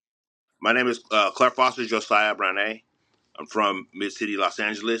My name is Clark Foster Josiah Brane. I'm from Mid-City, Los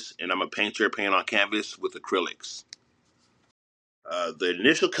Angeles, and I'm a painter painting on canvas with acrylics. The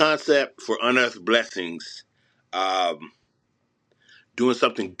initial concept for Unearth Blessings, um, doing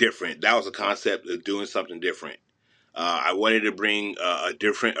something different. That was a concept of doing something different. I wanted to bring a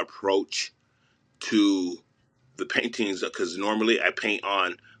different approach to the paintings because normally I paint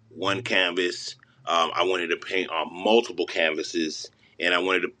on one canvas. I wanted to paint on multiple canvases, and I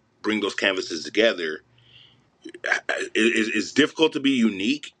wanted to bring those canvases together. It's difficult to be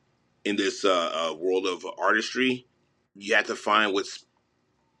unique in this world of artistry. You have to find what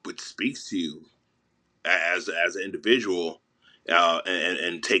speaks to you as an individual,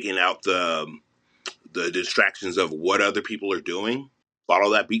 and taking out the distractions of what other people are doing.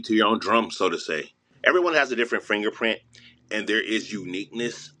 Follow that beat to your own drum, so to say. Everyone has a different fingerprint, and there is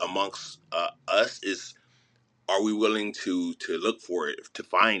uniqueness amongst us. Is Are we willing to look for it, to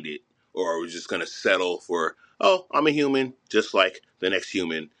find it, or are we just going to settle for, oh, I'm a human just like the next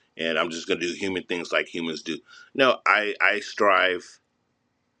human, and I'm just going to do human things like humans do? No, I strive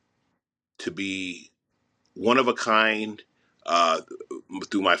to be one of a kind, uh,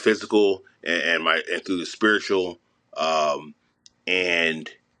 through my physical and through the spiritual. Um, and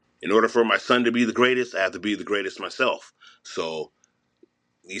in order for my son to be the greatest, I have to be the greatest myself. So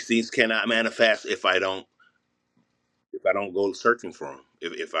these things cannot manifest if I don't go searching for them,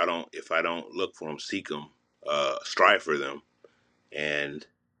 if I don't look for them, seek them, strive for them, and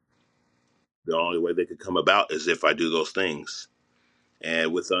the only way they could come about is if I do those things.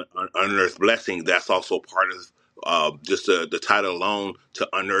 And with unearthed blessing, that's also part of just the title alone. To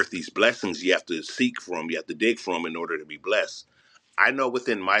unearth these blessings, you have to seek for them, you have to dig for them in order to be blessed. I know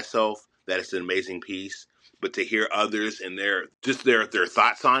within myself that it's an amazing piece, but to hear others and their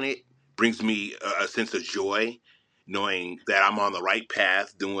thoughts on it brings me a sense of joy, knowing that I'm on the right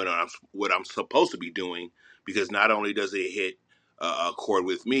path, doing what I'm supposed to be doing. Because not only does it hit a chord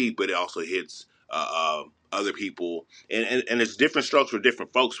with me, but it also hits other people, and it's different strokes for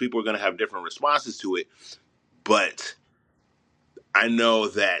different folks. People are going to have different responses to it, but I know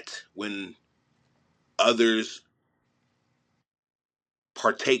that when others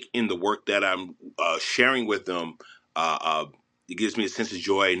partake in the work that I'm sharing with them, uh, uh, it gives me a sense of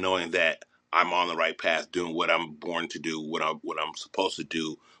joy knowing that I'm on the right path, doing what I'm born to do, what I'm supposed to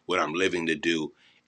do, what I'm living to do,